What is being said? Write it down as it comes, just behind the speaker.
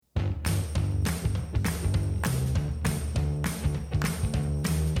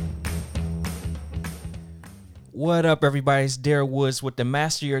What up, everybody? It's Darrell Woods with the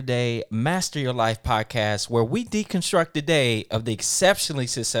Master Your Day, Master Your Life podcast, where we deconstruct the day of the exceptionally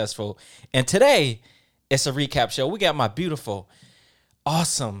successful. And today, it's a recap show. We got my beautiful,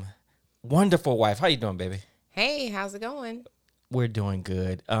 awesome, wonderful wife. How you doing, baby? Hey, how's it going? We're doing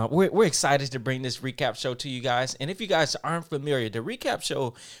good. We're excited to bring this recap show to you guys. And if you guys aren't familiar, the recap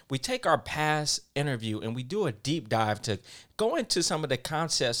show, we take our past interview and we do a deep dive to go into some of the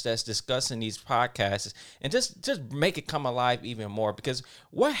concepts that's discussed in these podcasts and just make it come alive even more. Because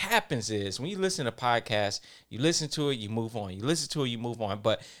what happens is when you listen to podcasts, you listen to it, you move on. You listen to it, you move on.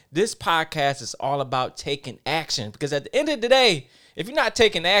 But this podcast is all about taking action, because at the end of the day, if you're not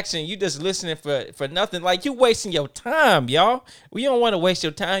taking action, you just listening for nothing. Like, you wasting your time, y'all. You don't want to waste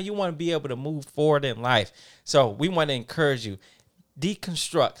your time. You want to be able to move forward in life. So we want to encourage you.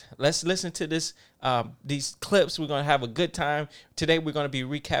 Deconstruct. Let's listen to this. These clips. We're going to have a good time. Today we're going to be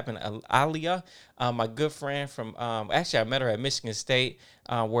recapping Alia, my good friend from, actually I met her at Michigan State,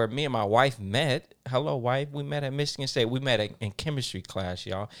 where me and my wife met. Hello, wife. We met at Michigan State. We met in chemistry class,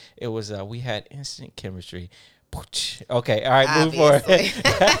 y'all. It was, we had instant chemistry. Okay, all right, move forward.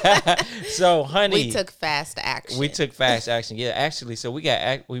 So, honey, we took fast action. Yeah, actually, so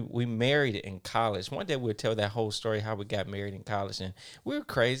we married in college. One day we'll tell that whole story, how we got married in college, and we were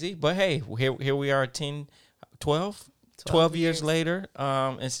crazy. But hey, here we are, 12 years later,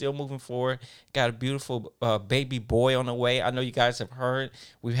 and still moving forward. Got a beautiful baby boy on the way. I know you guys have heard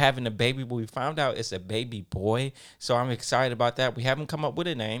we're having a baby, but we found out it's a baby boy. So I'm excited about that. We haven't come up with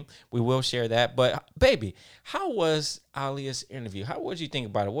a name. We will share that. But baby, how was Alia's interview? What did you think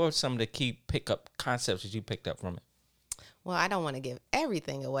about it? What were some of the key pickup concepts that you picked up from it? Well, I don't want to give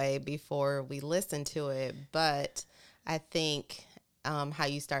everything away before we listen to it, but I think how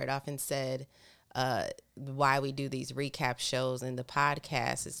you started off and said, why we do these recap shows and the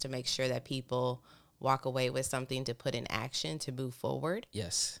podcast is to make sure that people walk away with something to put in action to move forward.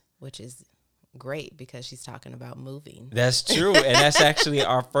 Yes. Which is great, because she's talking about moving. That's true. And that's actually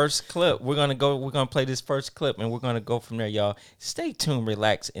our first clip. We're going to play this first clip and we're going to go from there, y'all. Stay tuned,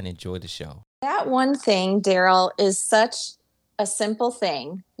 relax, and enjoy the show. That one thing, Darrell, is such a simple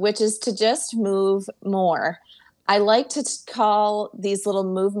thing, which is to just move more. I like to call these little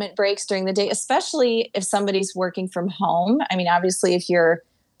movement breaks during the day, especially if somebody's working from home. I mean, obviously, if you're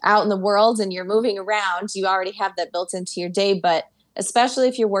out in the world and you're moving around, you already have that built into your day. But especially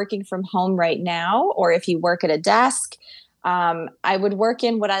if you're working from home right now, or if you work at a desk, I would work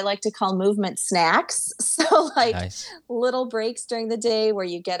in what I like to call movement snacks. So like nice. Little breaks during the day where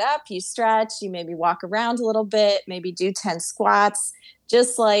you get up, you stretch, you maybe walk around a little bit, maybe do 10 squats.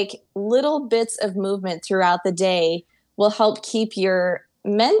 Just like little bits of movement throughout the day will help keep your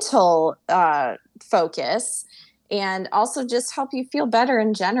mental focus and also just help you feel better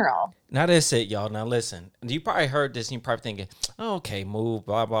in general. Now that's it, y'all. Now listen, you probably heard this and you're probably thinking, oh, okay, move,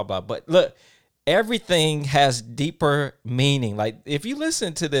 blah, blah, blah. But look, everything has deeper meaning. Like, if you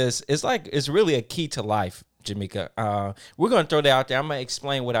listen to this, it's really a key to life. Jamaica, we're gonna throw that out there. I'm gonna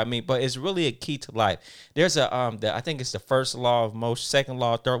explain what I mean, but it's really a key to life. There's I think it's the first law of motion, second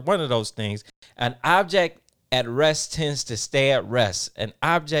law, third, one of those things. An object at rest tends to stay at rest. An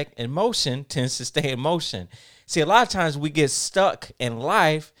object in motion tends to stay in motion. See, a lot of times we get stuck in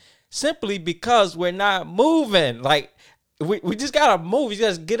life simply because we're not moving. Like, we just gotta move. You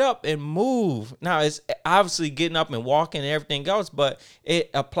just get up and move. Now, it's obviously getting up and walking and everything else, but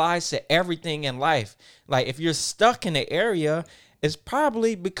it applies to everything in life. Like, if you're stuck in the area, it's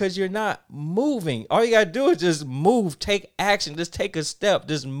probably because you're not moving. All you gotta do is just move, take action, just take a step,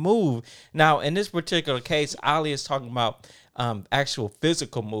 just move. Now, in this particular case, Ali is talking about actual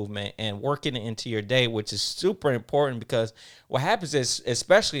physical movement and working it into your day, which is super important, because what happens is,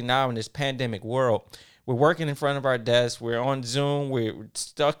 especially now in this pandemic world, we're working in front of our desk. We're on Zoom. We're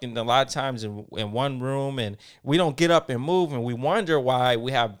stuck in a lot of times in one room, and we don't get up and move. And we wonder why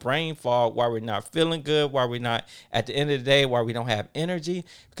we have brain fog, why we're not feeling good, why we're not, at the end of the day, why we don't have energy,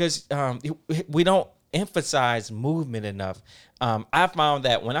 because we don't emphasize movement enough. I found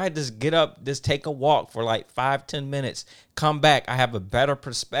that when I just get up, just take a walk for like 5-10 minutes, come back, I have a better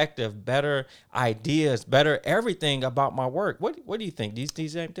perspective, better ideas, better everything about my work. What do you think? Do you see the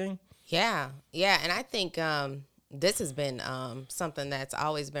same thing? Yeah. And I think this has been something that's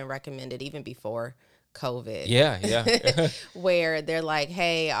always been recommended even before COVID. Yeah. Where they're like,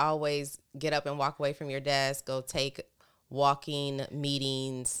 hey, always get up and walk away from your desk, go take walking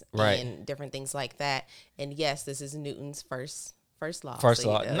meetings, right, and different things like that. And yes, this is Newton's first law. First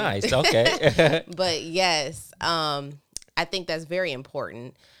law. Nice. Okay. But yes, I think that's very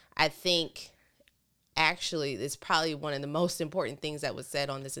important. I think actually is probably one of the most important things that was said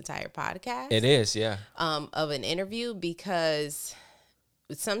on this entire podcast. It is, yeah. Of an interview, because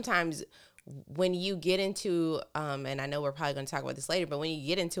sometimes when you get into, and I know we're probably going to talk about this later, but when you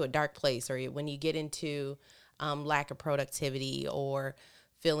get into a dark place, or when you get into lack of productivity, or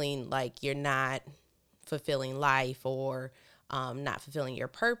feeling like you're not fulfilling life, or not fulfilling your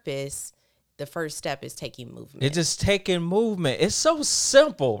purpose, the first step is taking movement. It's just taking movement. It's so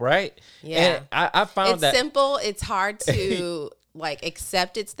simple, right? Yeah. And I found It's that simple. It's hard to like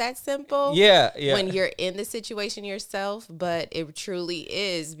accept it's that simple. Yeah. When you're in the situation yourself, but it truly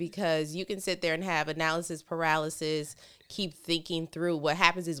is, because you can sit there and have analysis paralysis, keep thinking through. What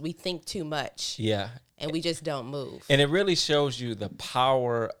happens is we think too much. Yeah. And we just don't move. And it really shows you the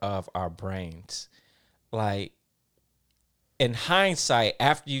power of our brains. Like, in hindsight,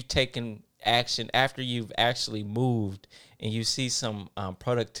 after you've taken action, after you've actually moved and you see some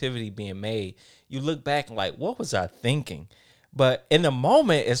productivity being made, you look back and like, what was I thinking? But in the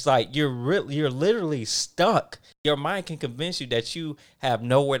moment, it's like you're literally stuck. Your mind can convince you that you have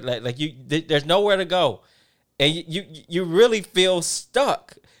nowhere, there's nowhere to go, and you really feel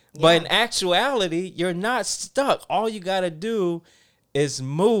stuck. Yeah. But in actuality, you're not stuck. All you got to do is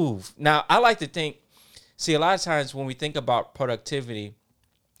move. Now, I like to think, see, a lot of times when we think about productivity,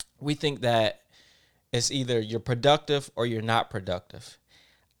 we think that it's either you're productive or you're not productive.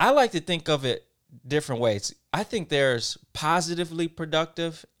 I like to think of it different ways. I think there's positively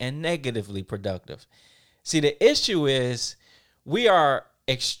productive and negatively productive. See, the issue is we are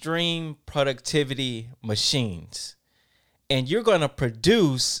extreme productivity machines, and you're going to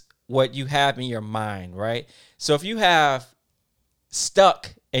produce what you have in your mind, right? So if you have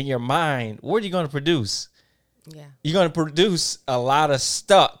stuck in your mind, what are you going to produce? Yeah. You're going to produce a lot of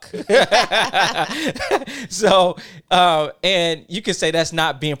stuck. So, and you can say that's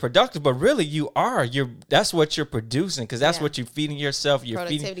not being productive, but really you are. That's what you're producing, because that's what you're feeding yourself. You're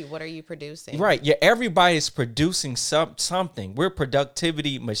productivity. What are you producing? Right. Yeah. Everybody's producing something. We're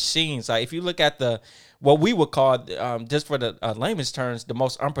productivity machines. Like if you look at what we would call, just for the layman's terms, the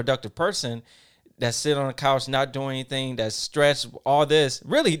most unproductive person, that sit on the couch, not doing anything, that's stressed, all this,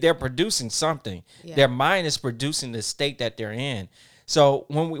 really they're producing something. Yeah. Their mind is producing the state that they're in. So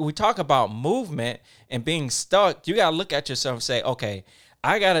when we talk about movement and being stuck, you got to look at yourself and say, okay,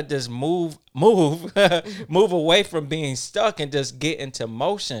 I got to just move away from being stuck and just get into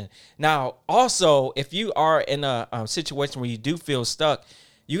motion. Now, also, if you are in a situation where you do feel stuck,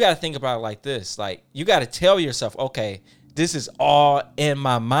 you got to think about it like this. Like, you got to tell yourself, okay, this is all in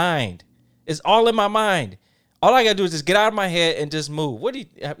my mind. It's all in my mind. All I got to do is just get out of my head and just move. Do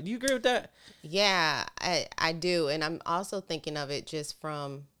you agree with that? Yeah, I do. And I'm also thinking of it just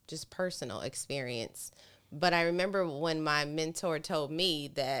from just personal experience. But I remember when my mentor told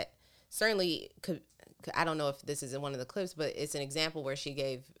me that, certainly, I don't know if this is in one of the clips, but it's an example where she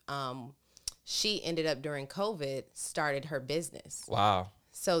gave, she ended up during COVID, started her business. Wow.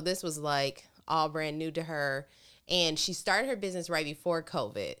 So this was like all brand new to her. And she started her business right before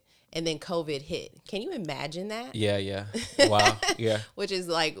COVID. And then COVID hit. Can you imagine that? Yeah. Wow. Yeah. Which is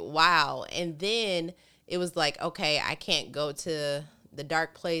like, wow. And then it was like, okay, I can't go to the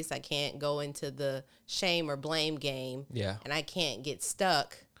dark place. I can't go into the shame or blame game. Yeah. And I can't get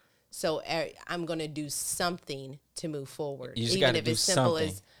stuck. So I'm going to do something to move forward. You just got to do simple something.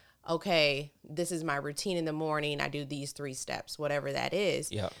 as, okay, this is my routine in the morning. I do these 3 steps, whatever that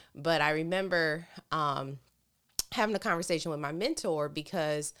is. Yeah. But I remember having a conversation with my mentor,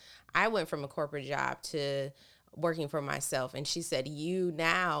 because I went from a corporate job to working for myself. And she said, you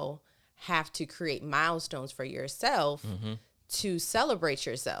now have to create milestones for yourself to celebrate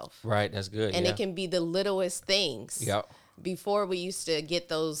yourself. Right. That's good. And it can be the littlest things. Yep. Before we used to get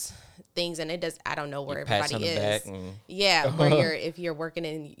those things, and it does, I don't know where everybody is. Yeah. Where if you're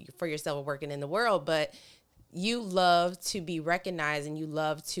working for yourself or working in the world, but you love to be recognized and you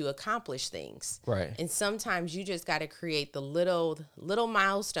love to accomplish things. Right. And sometimes you just got to create the little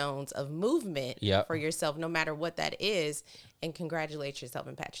milestones of movement for yourself, no matter what that is, and congratulate yourself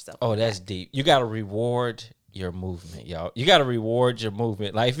and pat yourself. Oh, that's deep. You got to reward your movement, y'all. You got to reward your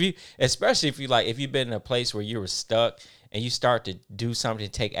movement. Like especially if you've been in a place where you were stuck and you start to do something,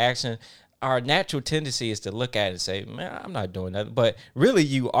 take action, our natural tendency is to look at it and say, man, I'm not doing nothing. But really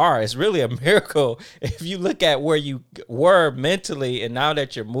you are. It's really a miracle if you look at where you were mentally, and now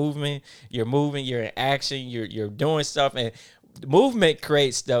that you're moving, you're in action, you're doing stuff. And movement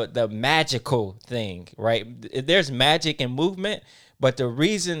creates the magical thing, right? There's magic in movement, but the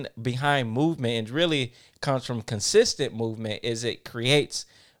reason behind movement, and really comes from consistent movement, is it creates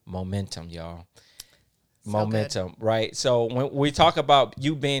momentum, y'all. Momentum, right? So when we talk about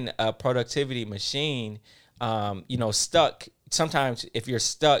you being a productivity machine, stuck. Sometimes if you're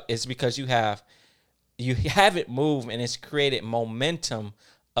stuck, it's because you haven't moved, and it's created momentum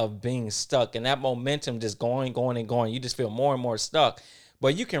of being stuck, and that momentum just going and going. You just feel more and more stuck.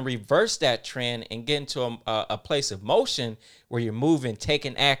 But you can reverse that trend and get into a place of motion where you're moving,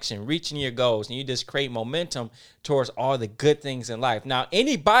 taking action, reaching your goals, and you just create momentum towards all the good things in life. Now,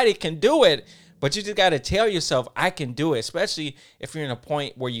 anybody can do it, but you just got to tell yourself, I can do it, especially if you're in a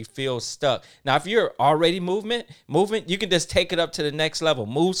point where you feel stuck. Now, if you're already moving, you can just take it up to the next level,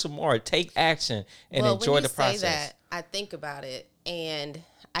 move some more, take action, and enjoy the process. When you say that, I think about it, and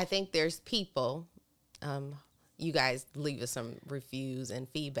I think there's people, you guys leave us some reviews and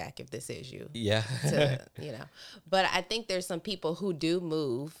feedback if this is you. Yeah. But I think there's some people who do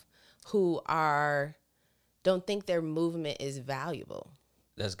move who don't think their movement is valuable.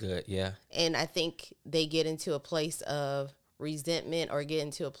 That's good. Yeah. And I think they get into a place of resentment or get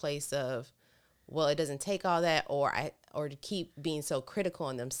into a place of, well, it doesn't take all that, or to keep being so critical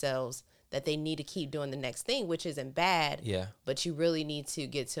on themselves that they need to keep doing the next thing, which isn't bad. Yeah. But you really need to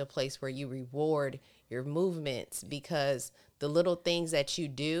get to a place where you reward your movements, because the little things that you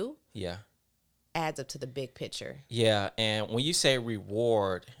do adds up to the big picture. Yeah. And when you say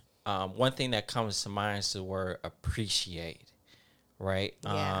reward, one thing that comes to mind is the word appreciate. Right.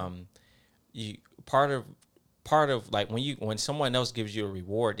 Yeah. You part of like when someone else gives you a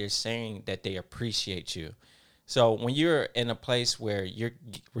reward, they're saying that they appreciate you. So when you're in a place where you're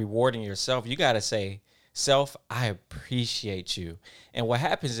rewarding yourself, you got to say, self, I appreciate you. And what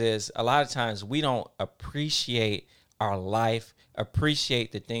happens is a lot of times we don't appreciate our life,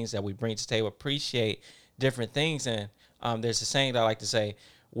 appreciate the things that we bring to the table, appreciate different things. And there's a saying that I like to say,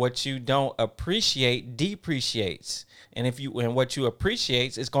 what you don't appreciate depreciates. And what you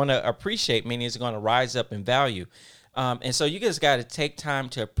appreciate is going to appreciate, meaning it's going to rise up in value. And so you just got to take time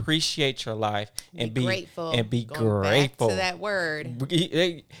to appreciate your life and be grateful. And be grateful. Back to that word.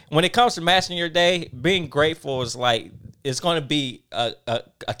 When it comes to mastering your day, being grateful is like, it's going to be a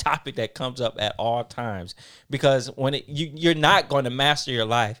topic that comes up at all times, because when you're not going to master your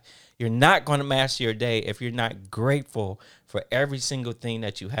life, you're not going to master your day if you're not grateful for every single thing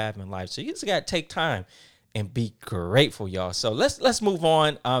that you have in life. So you just got to take time and be grateful, y'all. So let's move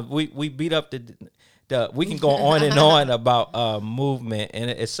on. We beat up we can go on and on about movement,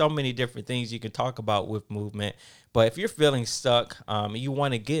 and it's so many different things you can talk about with movement. But if you're feeling stuck, you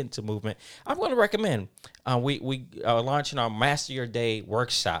want to get into movement, I'm going to recommend we are launching our Master Your Day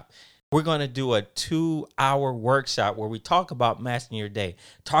workshop. We're going to do a 2-hour workshop where we talk about mastering your day,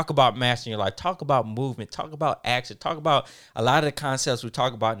 talk about mastering your life, talk about movement, talk about action, talk about a lot of the concepts we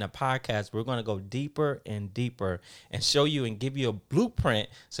talk about in the podcast. We're going to go deeper and deeper and show you and give you a blueprint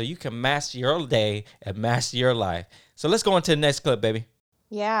so you can master your day and master your life. So let's go on to the next clip, baby.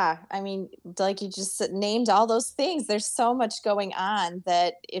 Yeah, I mean, like you just named all those things. There's so much going on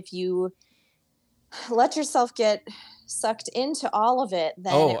that if you let yourself get sucked into all of it,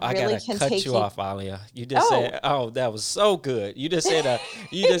 then it really can take you off, Alia. You just said, that was so good. You just said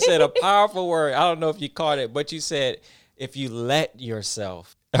a powerful word. I don't know if you caught it, but you said, if you let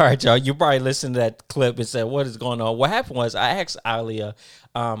yourself. All right, y'all, you probably listened to that clip and said, what is going on? What happened was I asked Alia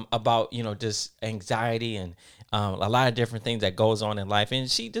about, just anxiety and a lot of different things that goes on in life.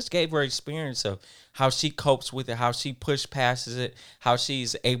 And she just gave her experience of how she copes with it, how she pushed past it, how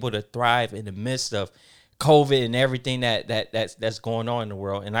she's able to thrive in the midst of COVID and everything that's going on in the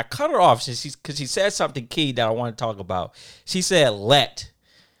world. And I cut her off because she said something key that I want to talk about. She said,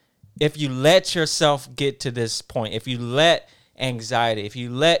 if you let yourself get to this point, if you let anxiety, if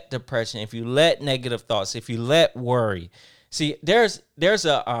you let depression, if you let negative thoughts, if you let worry, see, I'm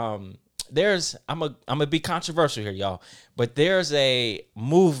gonna be controversial here, y'all, but there's a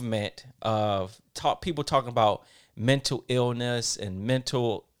movement of people talking about mental illness and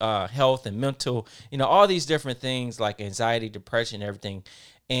mental health and mental, all these different things like anxiety, depression, everything.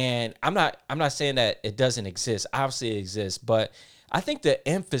 And I'm not saying that it doesn't exist. Obviously it exists, but I think the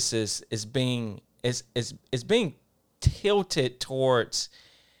emphasis is being tilted towards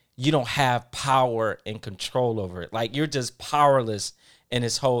you don't have power and control over it. Like you're just powerless in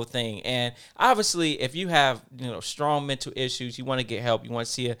this whole thing. And obviously if you have, strong mental issues, you want to get help, you want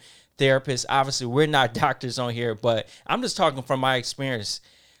to see a therapist. Obviously we're not doctors on here, but I'm just talking from my experience.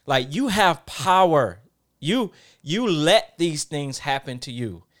 Like you have power. You let these things happen to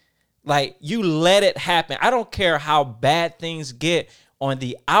you. Like you let it happen. I don't care how bad things get on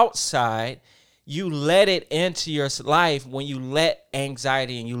the outside. You let it into your life when you let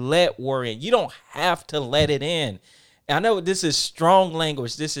anxiety and you let worry. You don't have to let it in. I know this is strong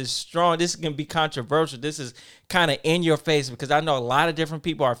language. This is strong. This can be controversial. This is kind of in your face because I know a lot of different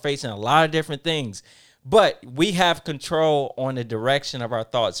people are facing a lot of different things. But we have control on the direction of our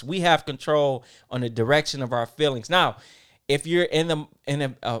thoughts. We have control on the direction of our feelings. Now, if you're in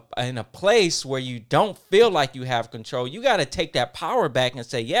a place where you don't feel like you have control, you got to take that power back and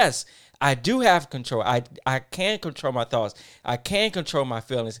say, yes, I do have control. I can control my thoughts. I can control my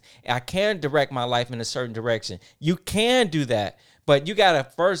feelings. I can direct my life in a certain direction. You can do that, but you got to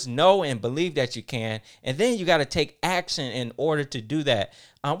first know and believe that you can, and then you got to take action in order to do that.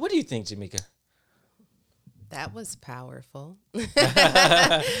 What do you think, Jamika? That was powerful.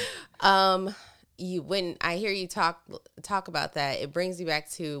 When I hear you talk about that, it brings me back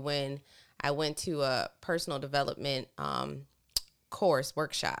to when I went to a personal development course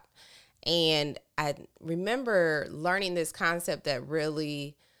workshop. And I remember learning this concept that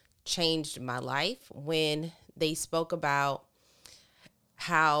really changed my life when they spoke about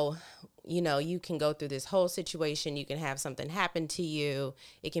how, you can go through this whole situation. You can have something happen to you.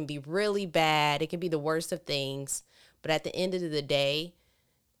 It can be really bad. It can be the worst of things. But at the end of the day,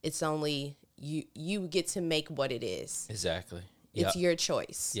 it's only you get to make what it is. Exactly. It's your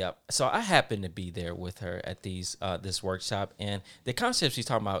choice. Yep. So I happened to be there with her at this workshop, and the concept she's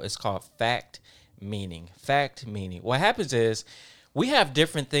talking about is called fact meaning. Fact meaning. What happens is we have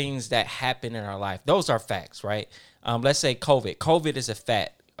different things that happen in our life. Those are facts, right? Let's say COVID. COVID is a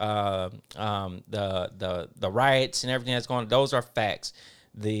fact. The riots and everything that's going on, those are facts.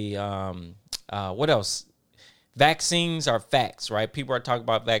 What else? Vaccines are facts, right? People are talking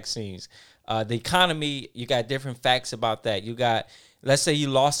about vaccines. The economy, you got different facts about that. You got, let's say you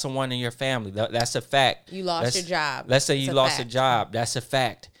lost someone in your family. That's a fact. You lost your job. Let's say you lost a job. That's a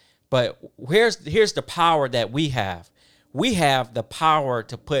fact. But here's the power that we have. We have the power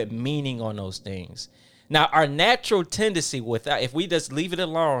to put meaning on those things. Now, our natural tendency if we just leave it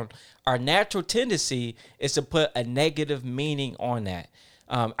alone, our natural tendency is to put a negative meaning on that.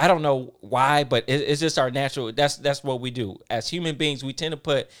 I don't know why, but it's just our natural. That's what we do as human beings. We tend to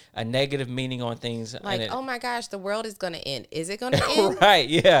put a negative meaning on things. Like, oh my gosh, the world is going to end. Is it going to end? Right?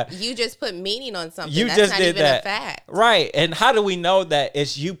 Yeah. You just put meaning on something. You That's just not did even that. a fact. Right? And how do we know that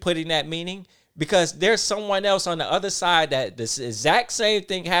it's you putting that meaning? Because there's someone else on the other side that this exact same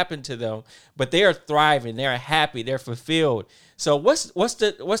thing happened to them, but they are thriving, they're happy, they're fulfilled. So what's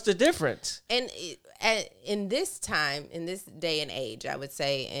the difference? And in this time, in this day and age, I would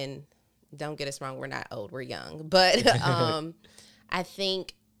say, and don't get us wrong, we're not old, we're young, but I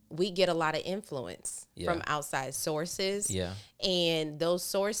think we get a lot of influence from outside sources. Yeah. And those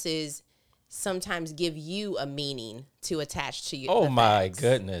sources sometimes give you a meaning to attach to you. Oh my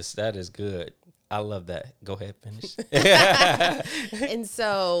goodness, that is good. I love that. Go ahead, finish. And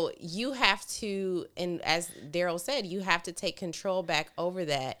so you have to, and as Daryl said, you have to take control back over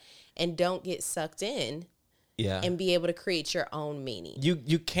that and don't get sucked in. Yeah. And be able to create your own meaning.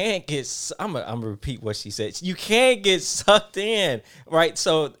 You can't get, I'm gonna repeat what she said. You can't get sucked in, right?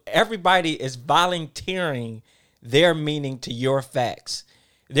 So everybody is volunteering their meaning to your facts.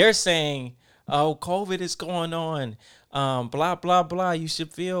 They're saying, oh, COVID is going on. Blah, blah, blah. You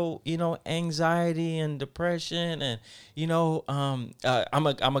should feel, anxiety and depression. And, I'm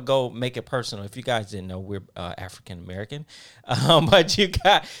gonna go make it personal. If you guys didn't know, we're African American. But you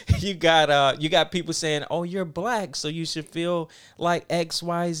got people saying, oh, you're black, so you should feel like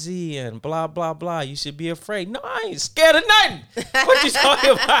XYZ and blah, blah, blah. You should be afraid. No, I ain't scared of nothing. What you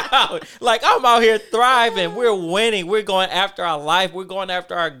talking about? Like, I'm out here thriving. We're winning. We're going after our life. We're going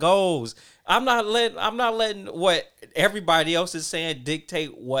after our goals. I'm not letting what everybody else is saying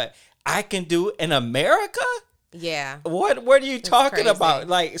dictate what I can do in America. Yeah. What are you talking about?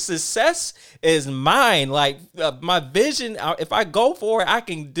 Like, success is mine. Like, my vision, if I go for it, I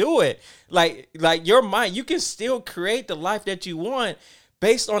can do it. Like your mind, you can still create the life that you want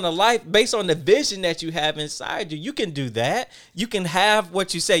based on the vision that you have inside you. You can do that. You can have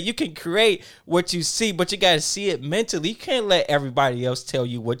what you say. You can create what you see, but you got to see it mentally. You can't let everybody else tell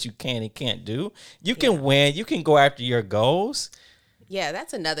you what you can and can't do. You can win. You can go after your goals. Yeah,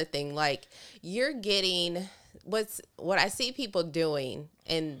 that's another thing. Like, you're getting what I see people doing,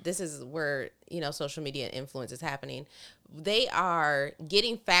 and this is where, social media influence is happening. They are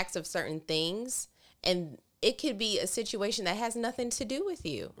getting facts of certain things, and it could be a situation that has nothing to do with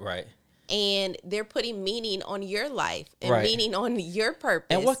you. Right. And they're putting meaning on your life and meaning on your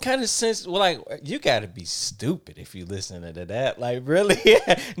purpose. And what kind of sense? Well, like, you got to be stupid if you listen to that. Like, really?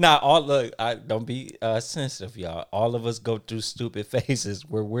 Don't be sensitive, y'all. All of us go through stupid phases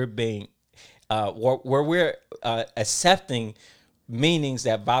where we're being, where we're accepting meanings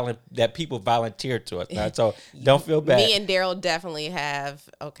that people volunteer to us. Now, so don't feel bad. Me and Daryl definitely have.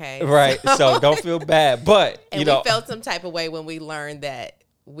 Okay. Right. So don't feel bad. But, and we felt some type of way when we learned that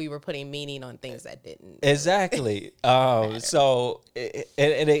we were putting meaning on things that didn't. Exactly. So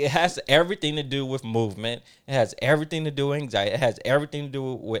it has everything to do with movement. It has everything to do with anxiety. It has everything to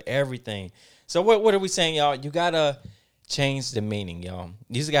do with everything. So what are we saying, y'all? You got to change the meaning, y'all.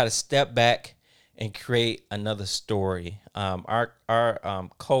 You just got to step back and create another story. Our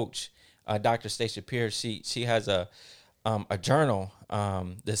coach, Dr. Stacia Pierce, she has a journal,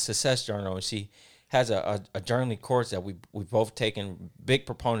 the Success Journal, and she has a journaling course that we've both taken, big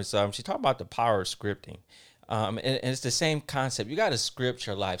proponents of. She talked about the power of scripting. And it's the same concept. You got to script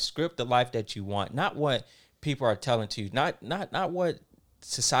your life, script the life that you want, not what people are telling to you, not what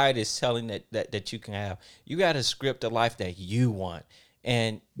society is telling that you can have. You got to script the life that you want.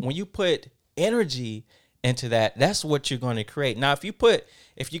 And when you put energy into that, that's what you're going to create. Now, if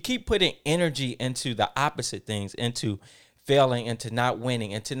you keep putting energy into the opposite things, into failing, into not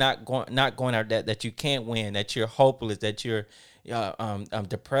winning, into not going out that you can't win, that you're hopeless, that you're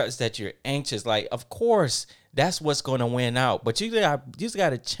depressed, that you're anxious, like, of course that's what's going to win out. But you just got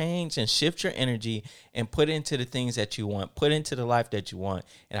to change and shift your energy and put it into the things that you want, put into the life that you want,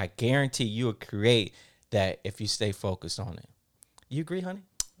 and I guarantee you will create that if you stay focused on it. You agree, honey?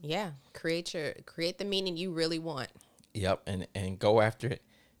 Yeah, create the meaning you really want. Yep, and go after it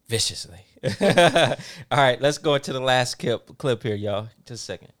viciously. All right, let's go into the last clip here, y'all. Just a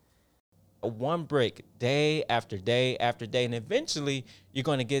second. One brick, day after day after day, and eventually you're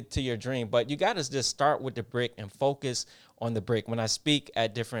going to get to your dream. But you got to just start with the brick and focus on the brick. When I speak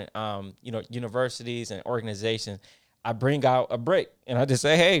at different, universities and organizations, I bring out a brick and I just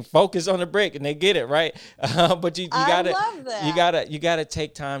say, "Hey, focus on the brick," and they get it, right? But you gotta, love that. you gotta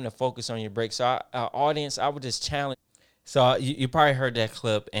take time to focus on your brick. So, our audience, I would just challenge. So you probably heard that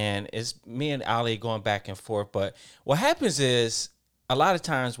clip, and it's me and Ali going back and forth. But what happens is, a lot of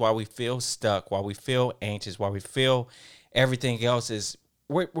times while we feel stuck, while we feel anxious, while we feel everything else, is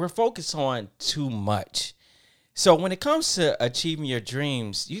we're focused on too much. So when it comes to achieving your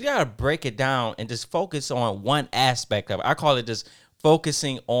dreams, you got to break it down and just focus on one aspect of it. I call it just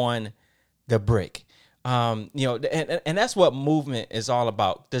focusing on the brick. And that's what movement is all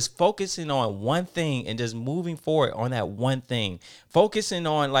about. Just focusing on one thing and just moving forward on that one thing. Focusing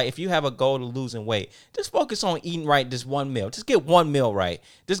on, like, if you have a goal to losing weight, just focus on eating right this one meal. Just get one meal right.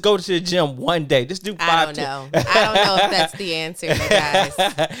 Just go to the gym one day. Just do 5. I don't know if that's the answer, you guys.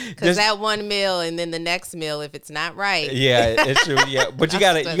 Because that one meal and then the next meal, if it's not right. Yeah, it's true. Yeah, but you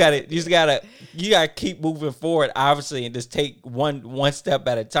gotta keep moving forward, obviously, and just take one step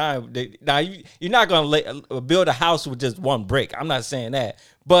at a time. Now you're not gonna build a house with just one brick. I'm not saying that,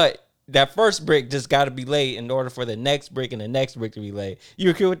 but that first brick just got to be laid in order for the next brick and the next brick to be laid.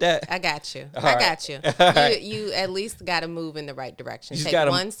 You agree with that? I got you. All right. Got you. You at least got to move in the right direction. Take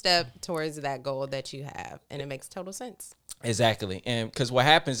one step towards that goal that you have, and it makes total sense. Exactly, and because what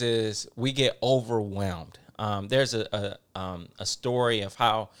happens is we get overwhelmed. There's a story of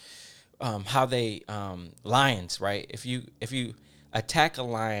how they lions, right? If you attack a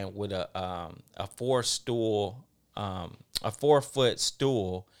lion with a 4-foot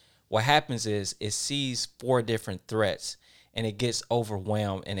stool, what happens is it sees 4 different threats and it gets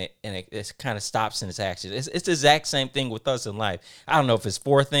overwhelmed and it kind of stops in its action. It's the exact same thing with us in life. I don't know if it's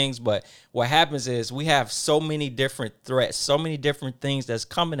 4 things, but what happens is we have so many different threats, so many different things that's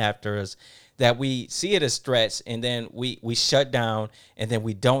coming after us that we see it as threats, and then we shut down, and then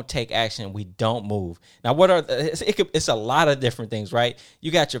we don't take action, we don't move. Now, it's a lot of different things, right?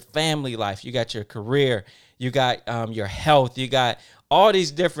 You got your family life, you got your career, you got your health, you got all these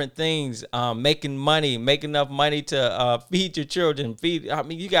different things, making money, make enough money to feed your children,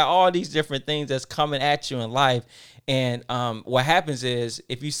 you got all these different things that's coming at you in life. And what happens is,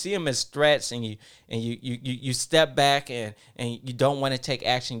 if you see them as threats and you step back and you don't want to take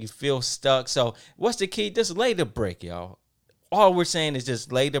action, you feel stuck. So what's the key? Just lay the brick, y'all. All we're saying is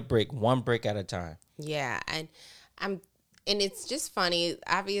just lay the brick, one brick at a time. Yeah, and it's just funny.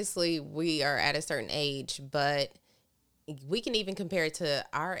 Obviously, we are at a certain age, but we can even compare it to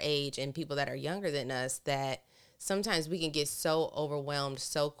our age and people that are younger than us, that sometimes we can get so overwhelmed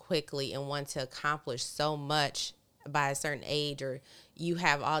so quickly and want to accomplish so much by a certain age, or you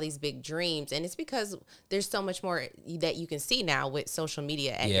have all these big dreams, and it's because there's so much more that you can see now with social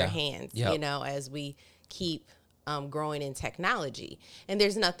media at your hands. Yep. As we keep growing in technology, and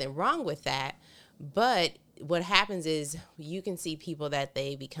there's nothing wrong with that, but what happens is you can see people that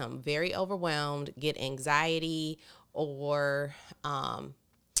they become very overwhelmed, get anxiety, or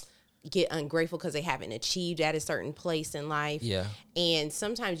get ungrateful because they haven't achieved at a certain place in life. Yeah. And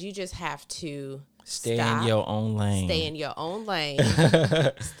sometimes you just have to Stay stop, in your own lane. Stay in your own lane,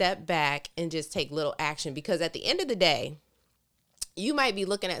 step back, and just take little action. Because at the end of the day, you might be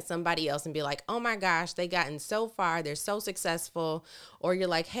looking at somebody else and be like, oh my gosh, they gotten so far. They're so successful. Or you're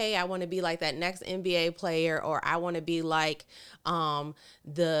like, hey, I want to be like that next NBA player. Or I want to be like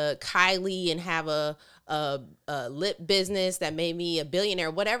the Kylie and have a lip business that made me a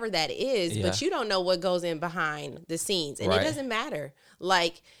billionaire, whatever that is. Yeah. But you don't know what goes in behind the scenes. And Right. it doesn't matter.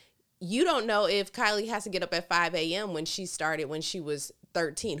 Like, you don't know if Kylie has to get up at 5 a.m. when she started when she was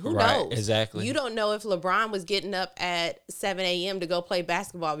 13. Who Right, knows? exactly. You don't know if LeBron was getting up at 7 a.m. to go play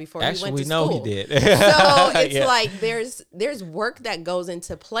basketball before Actually, he went to we know school. he did. So it's Yeah. like there's work that goes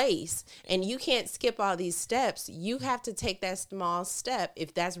into place, and you can't skip all these steps. You have to take that small step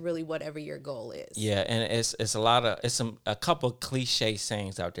if that's really whatever your goal is. Yeah, and it's a couple of cliche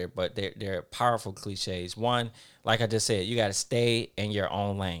sayings out there, but they're powerful cliches. One, like I just said, you got to stay in your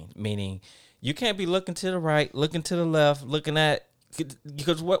own lane, meaning you can't be looking to the right, looking to the left, looking at,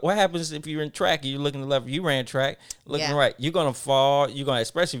 because what happens if you're in track and you're looking to the left, you ran track, looking Yeah. right, you're gonna fall, you're gonna,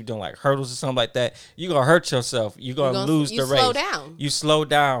 especially if you're doing like hurdles or something like that, you're gonna hurt yourself, you're gonna lose the race. slow down. You slow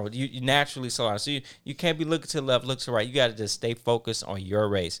down. You naturally slow down. So you can't be looking to the left, look to the right. You got to just stay focused on your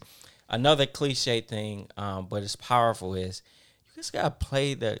race. Another cliche thing, but it's powerful, is you just got to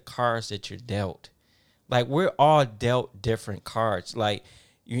play the cards that you're dealt. Like, we're all dealt different cards. Like,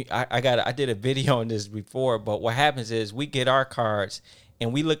 I did a video on this before, but what happens is we get our cards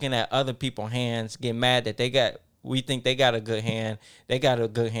and we looking at other people's hands, get mad that we think they got a good hand,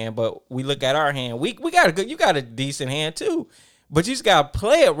 but we look at our hand, you got a decent hand too, but you just gotta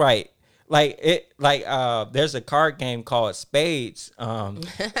play it right. There's a card game called Spades,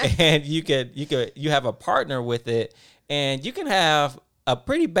 and you have a partner with it, and you can have a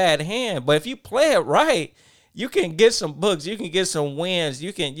pretty bad hand, but if you play it right, you can get some books, you can get some wins,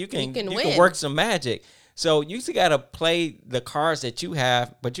 you can win. work some magic. So you just gotta play the cards that you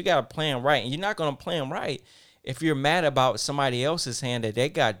have, but you gotta play them right, and you're not gonna play them right if you're mad about somebody else's hand that they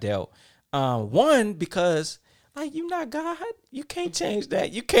got dealt. One, because like, you're not God. You can't change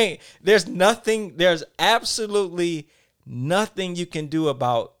that. You can't. There's absolutely nothing you can do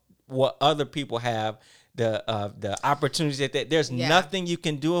about what other people have, the opportunities there's nothing you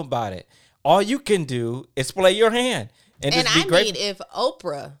can do about it. All you can do is play your hand. And just be grateful. If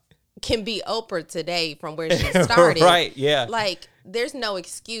Oprah can be Oprah today from where she started. Right, yeah. Like, there's no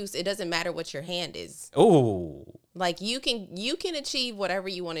excuse. It doesn't matter what your hand is. Ooh. Like, you can achieve whatever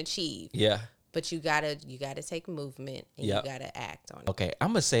you want to achieve. Yeah. But you gotta take movement, and Yep. you gotta act on it. Okay, I'm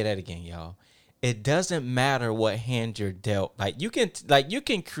gonna say that again, y'all. It doesn't matter what hand you're dealt. You can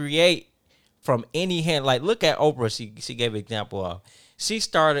create from any hand. Like, look at Oprah. She gave an example of, she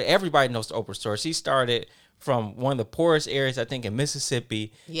started. Everybody knows the Oprah story. She started from one of the poorest areas, I think, in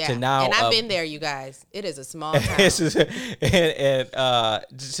Mississippi. Yeah, to now, and I've been there, you guys. It is a small town.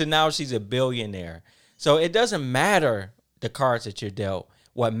 So now she's a billionaire. So it doesn't matter the cards that you're dealt.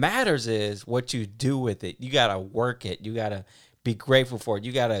 What matters is what you do with it. You gotta work it. You gotta be grateful for it.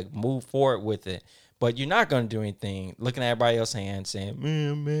 You gotta move forward with it. But you're not gonna do anything looking at everybody else's hand saying,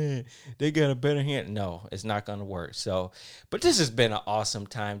 man, they got a better hand. No, it's not gonna work. So, but this has been an awesome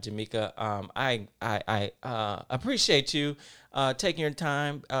time, Jamaica. I appreciate you taking your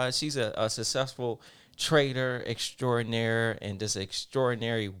time. She's a successful trader extraordinaire and just an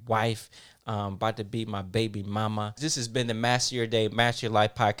extraordinary wife. About to be my baby mama. This has been the Master Your Day, Master Your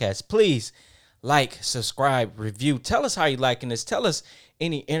Life podcast. Please like, subscribe, review. Tell us how you're liking this. Tell us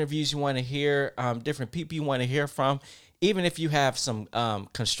any interviews you want to hear, different people you want to hear from. Even if you have some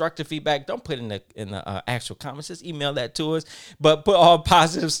constructive feedback, don't put in the actual comments. Just email that to us. But put all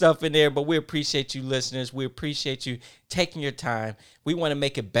positive stuff in there. But we appreciate you, listeners. We appreciate you taking your time. We want to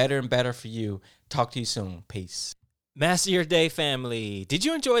make it better and better for you. Talk to you soon. Peace. Master Your Day family. Did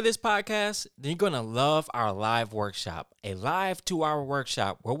you enjoy this podcast? Then you're going to love our live workshop, a live 2-hour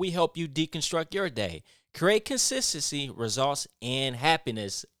workshop where we help you deconstruct your day, create consistency, results, and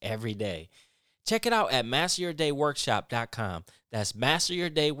happiness every day. Check it out at masteryourdayworkshop.com. That's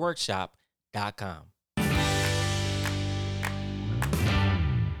masteryourdayworkshop.com.